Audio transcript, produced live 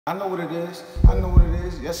I know what it is. I know what it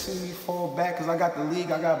is. Y'all see me fall back because I got the league.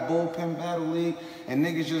 I got bullpen battle league, and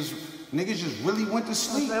niggas just really went to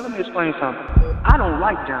sleep. Let me explain something. I don't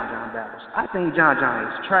like John battles. I think John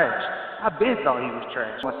is trash. I been thought he was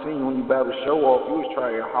trash. I seen you when you battle show off, you was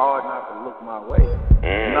trying hard not to look my way.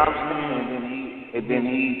 You know what I'm saying? And then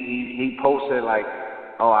he posted like,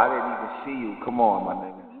 oh, I didn't even see you. Come on, my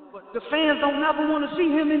nigga. But the fans don't never want to see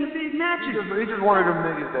him in the big matches. He's just one of them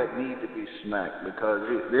niggas that need to be smacked because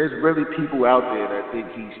there's really people out there that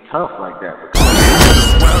think he's tough like that.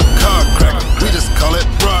 We just call it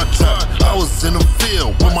broad top. I was in the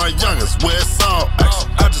field with my youngest, where it's all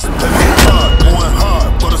action. I just play hard, going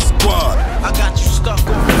hard for the squad. I got you stuck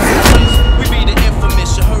on the we be the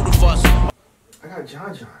infamous, you heard of us. I got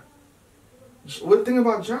John. One thing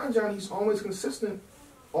about John, he's always consistent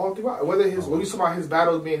all throughout. Whether when you talk about his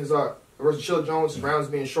battles being his versus Chill Jones, his rounds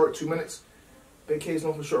being short, 2 minutes. Big K's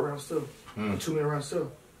known for short rounds still, 2-minute rounds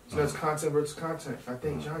still. So that's content versus content. I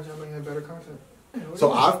think John may have better content.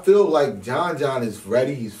 So I feel like John is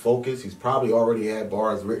ready. He's focused. He's probably already had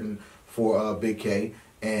bars written for Big K,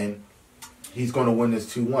 and he's going to win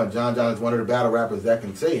this 2-1. John is one of the battle rappers that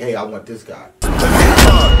can say, "Hey, I want this guy." Going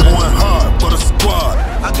hard for the squad.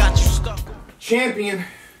 I got you stuck. Champion.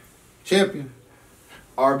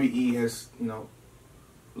 RBE has,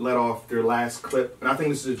 let off their last clip, and I think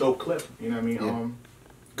this is a dope clip. You know what I mean? Yeah.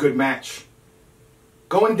 Good match.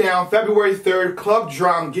 Going down February 3rd, Club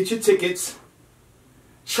Drum. Get your tickets.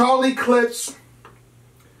 Charlie Clips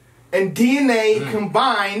and DNA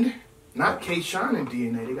combined. Not K-Shine and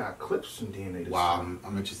DNA. They got Clips and DNA. Wow,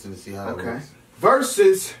 I'm interested to see how that works.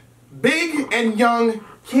 Versus Big and Young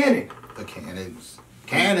Kannon. The Cannons.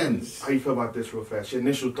 How you feel about this real fast? Your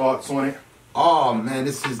initial thoughts on it? Oh, man,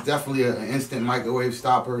 this is definitely an instant microwave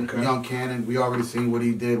stopper. Okay. Young Kannon, we already seen what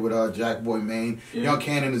he did with Jack Boy Maine. Yeah. Young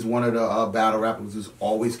Kannon is one of the battle rappers who's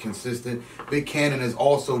always consistent. Big Kannon is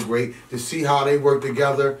also great. To see how they work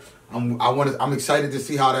together, I'm excited to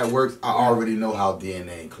see how that works. I already know how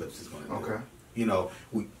DNA and Clips is going to do.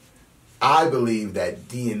 Okay. I believe that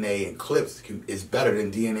DNA and Clips is better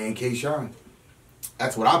than DNA and K-Shine.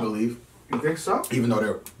 That's what I believe. You think so? Even though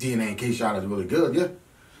their DNA and K-Shine is really good, yeah.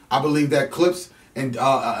 I believe that Clips and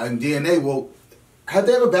DNA will. Have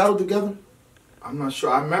they ever battled together? I'm not sure.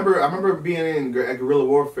 I remember being in guerrilla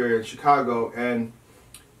warfare in Chicago, and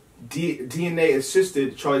DNA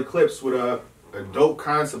assisted Charlie Clips with a dope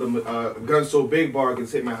concept of a gun so big bar can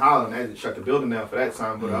hit Manhattan. I had to shut the building down for that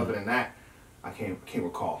time, but other than that, I can't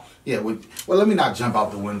recall. Yeah, well, let me not jump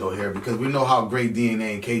out the window here because we know how great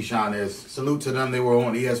DNA and K-Shine is. Salute to them. They were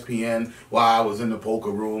on ESPN while I was in the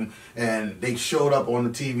poker room, and they showed up on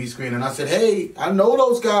the TV screen, and I said, hey, I know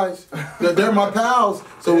those guys. They're my pals.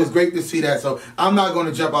 So it was great to see that. So I'm not going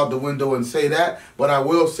to jump out the window and say that, but I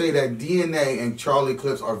will say that DNA and Charlie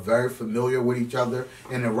Clips are very familiar with each other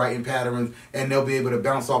in their writing patterns, and they'll be able to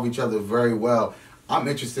bounce off each other very well. I'm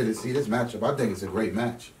interested to see this matchup. I think it's a great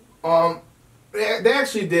match. They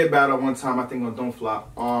actually did battle one time, I think, on Don't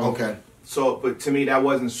Flop. Okay. So, but to me, that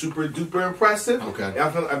wasn't super duper impressive. Okay. I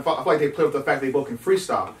feel like they played with the fact they both can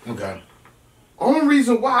freestyle. Okay. Only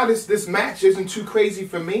reason why this match isn't too crazy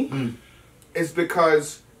for me is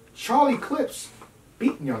because Charlie Clips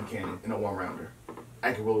beat Young Kannon in a one-rounder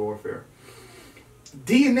at Guerrilla Warfare.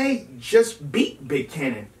 DNA just beat Big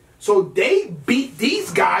Kannon. So they beat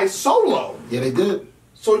these guys solo. Yeah, they did.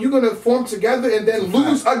 So you're going to form together and then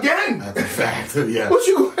lose again. That's a fact, yeah. What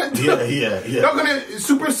you going to do? Yeah. They're going to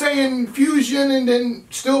Super Saiyan fusion and then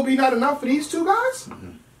still be not enough for these two guys?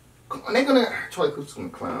 Come on, they're going to... Charlie Clips is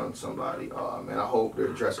going to clown somebody. Oh, man, I hope they're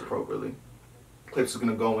dressed appropriately. Clips is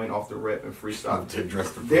going to go in off the rip and freestyle.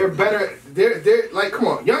 They're better. They're like, come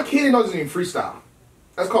on. Young Kannon doesn't even freestyle.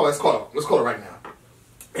 Let's call it right now.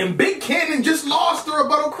 And Big Kannon just lost the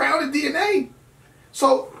rebuttal crown to DNA.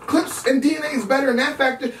 So, Clips and DNA is better in that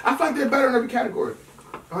factor. I feel like they're better in every category.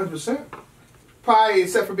 100%. Probably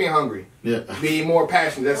except for being hungry. Yeah. Being more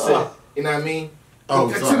passionate. That's it. You know what I mean?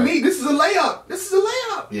 To me, this is a layup.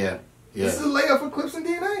 Yeah. This is a layup for Clips and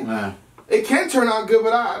DNA. Nah. It can turn out good,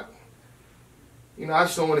 but I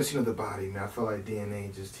just don't want to see another body, man. I feel like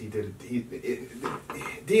DNA just did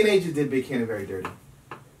Big Kannon very dirty.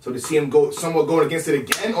 So to see him somewhat going against it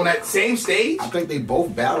again on that same stage? I think they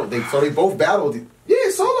both battled. They both battled. Yeah,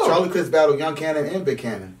 solo. Charlie Clips battled Young Kannon and Big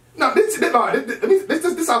Kannon. No, this is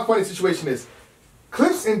how funny the situation is.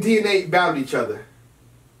 Clips and DNA battled each other.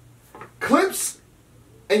 Clips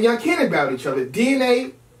and Young Kannon battled each other.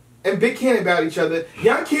 DNA and Big Kannon battled each other.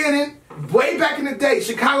 Young Kannon, way back in the day,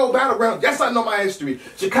 Chicago Battlegrounds. Yes, I know my history.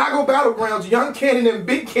 Chicago Battlegrounds, Young Kannon and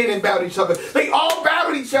Big Kannon battled each other. They all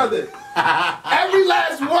battled each other. Every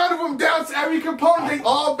last one of them, down to every component, they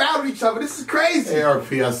all battled each other. This is crazy.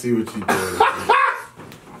 ARP, I see what you did.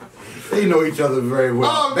 They know each other very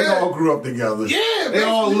well. Oh, they man. all grew up together. Yeah, They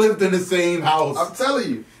all basically. lived in the same house. I'm telling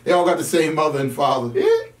you. They all got the same mother and father. Yeah.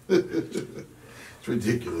 It's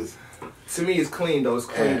ridiculous. To me, it's clean, though. It's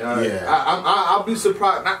clean. Yeah. I'll be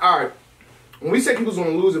surprised. All right. When we say people's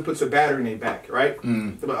going to lose, it puts a battery in their back, right?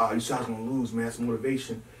 They're like, oh, you said I was going to lose, man. That's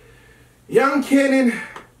motivation. Young Kannon,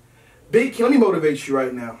 Big Kannon, let me motivate you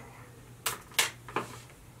right now.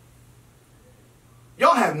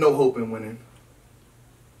 Y'all have no hope in winning.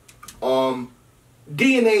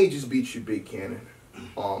 DNA just beat you, Big Kannon.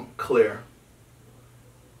 Clear.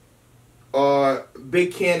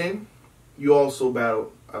 Big Kannon, you also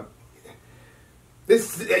battled.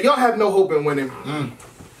 Y'all have no hope in winning.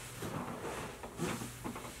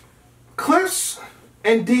 Clips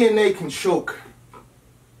and DNA can choke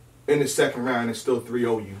in the second round and still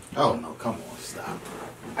 3-0 you. Oh, no. Come on. Stop.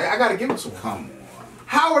 I got to give it to them. Come on.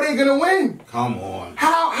 How are they going to win? Come on.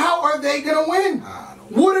 How are they going to win? I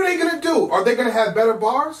don't What are they going to do? Are they going to have better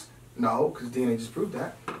bars? No, because DNA just proved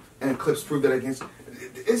that. And Clips proved that against.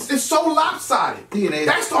 It's so lopsided. DNA.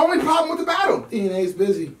 That's the only problem with the battle. DNA's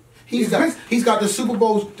busy. He's busy. He's got the Super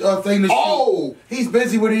Bowl thing to shoot. Oh! He's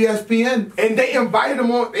busy with ESPN. And they invited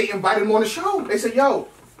him on. They invited him on the show. They said, "Yo,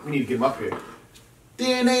 we need to get him up here."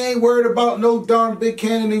 DNA ain't worried about no darn Big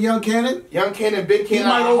Kannon and Young Kannon. Young Kannon, Big Kannon.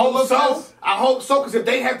 might I hope overlook so. this. I hope so, because if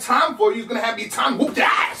they have time for you, he's gonna have your time. Whoop your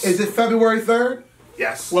ass. Is it February 3rd?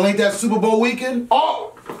 Yes. Well, ain't that Super Bowl weekend?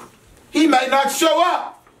 Oh. He might not show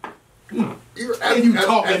up. And you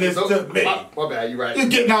talking this to me. My bad. You're right. You're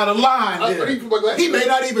getting out of line there. He may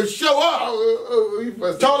not even show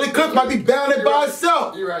up. Charlie Clips might be bounded by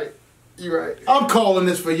himself. You're right. You're right. I'm calling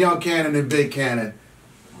this for Young Kannon and Big Kannon.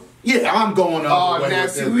 Yeah, I'm going up. Oh,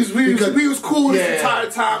 nasty. We was cool this entire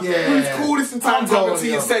time. Yeah. We was cool this entire time until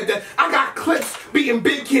you up. said that. I got Clips beating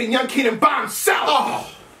Big Kannon, Young Kannon by himself.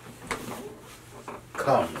 Oh.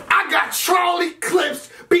 Come on. I got Charlie Clips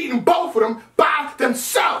beating both of them by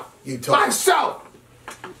themselves. By himself.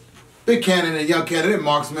 Big Kannon and Young Kannon, they're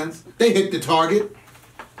marksmen. They hit the target.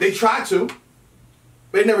 They try to.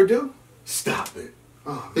 They never do. Stop it.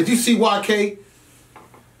 Did you see YK?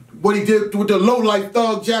 What he did with the low-life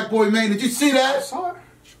thug Jack Boy Maine? Did you see I that? saw it.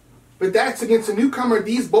 But that's against a newcomer.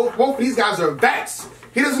 Both of these guys are vets.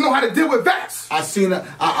 He doesn't know how to deal with vets. I seen it.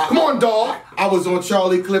 Come on, dog. I was on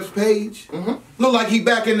Charlie Clips' page. Look like he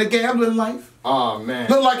back in the gambling life. Oh, man.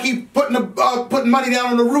 Look like he putting money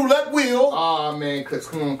down on the roulette wheel. Oh, man, Clips.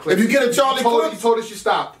 Come on, Clips. If you get a Charlie Clips, you told us you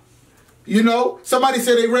stopped. you know, somebody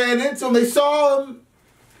said they ran into him. They saw him.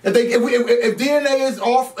 If DNA is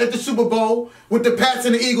off at the Super Bowl with the Pats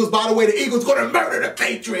and the Eagles, by the way, the Eagles going to murder the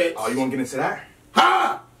Patriots. Oh, you want to get into that?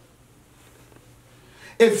 Huh?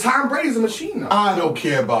 If Tom Brady's a machine, though. I don't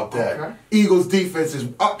care about that. Okay. Eagles defense is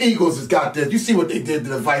Eagles has got this. You see what they did to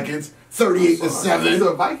the Vikings, 38-7. These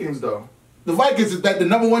are Vikings, though. The Vikings is the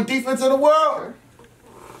number one defense in the world.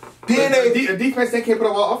 DNA, a defense that can't put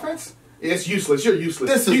up all offense. It's useless. You're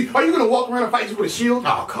useless. Are you gonna walk around and fight just with a shield?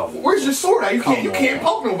 Oh, come on. Where's your sword at? You can't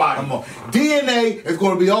poke nobody. Come on. DNA is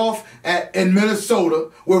going to be off in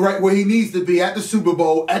Minnesota, where he needs to be at the Super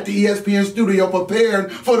Bowl, at the ESPN studio, preparing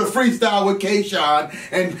for the freestyle with Kayshawn.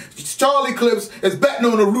 And Charlie Clips is betting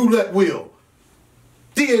on the roulette wheel.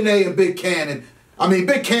 DNA and Big Kannon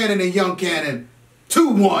and Young Kannon,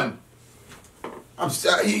 2-1.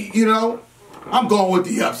 I'm going with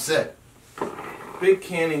the upset. Big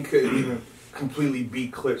Kannon couldn't even completely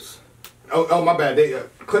beat Clips. Oh my bad.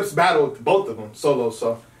 Clips battled both of them solo,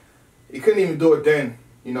 so he couldn't even do it then.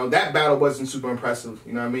 You know, that battle wasn't super impressive,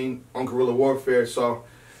 you know what I mean, on guerrilla warfare, so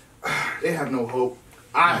they have no hope.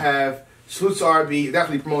 I have. Salute to RB,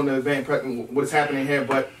 definitely promoting the event, what's happening here,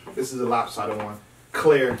 but this is a lopsided one.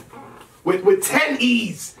 Clear. With 10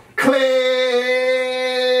 E's. Clear.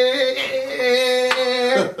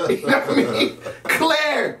 You know what I mean?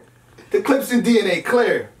 Clear. The Clips and DNA,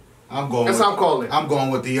 clear. That's how I'm calling it. I'm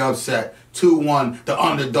going with the upset. 2-1, the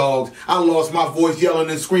underdogs. I lost my voice yelling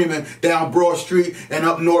and screaming down Broad Street and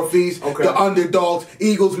up Northeast. Okay. The underdogs.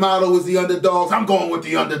 Eagles' motto is the underdogs. I'm going with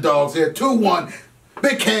the underdogs here. 2-1,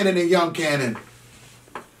 Big Kannon and Young Kannon.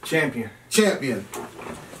 Champion.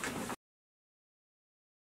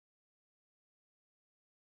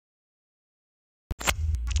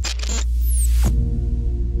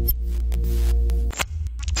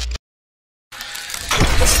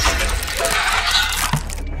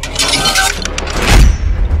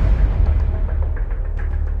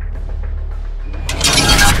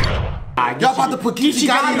 Gotti. Y'all about to put Geechee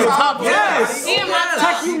Gotti in the top 10? Yes.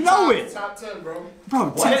 Tech, you know it. Top 10, bro. Bro,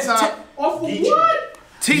 Off of what?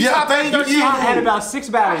 T-top thank you. Geechee had about 6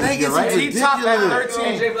 battles this year, right? T-top at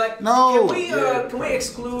 13. Jay Black, No. Can we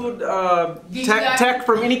exclude Tech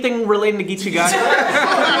from anything relating to Geechee Gotti?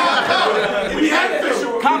 We had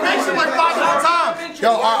official. Combination like 5 different times. Yo,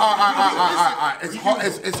 all right.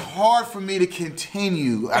 It's hard for me to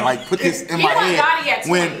continue. I like put this in my head. Gotti at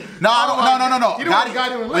 20. No. You don't want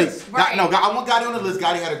Gotti on the list. Right. No, I want Gotti on the list.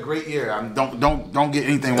 Gotti had a great year. Don't get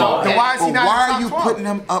anything wrong. Okay. Then why is he not Why in the are you top 12? putting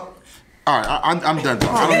him up? All right, I'm done. I don't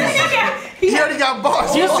know. He already got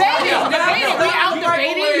bossed. You said it. We out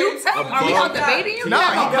debating you. Are we out debating you?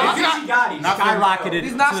 Geechee Gotti skyrocketed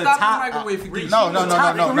He's not to the stopping top. the microwave for Geechee.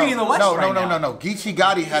 Top 3 in the West right now. No. Geechee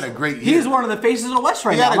Gotti had a great year. He's one of the faces of the West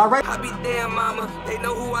right He now. had Am a- I right? I be damn, mama. They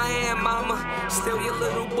know who I am, mama. Still your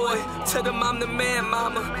little boy. To them, I'm the man,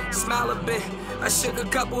 mama. Smile a bit. I shook a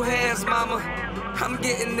couple hands, mama. I'm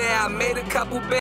getting there. I made a couple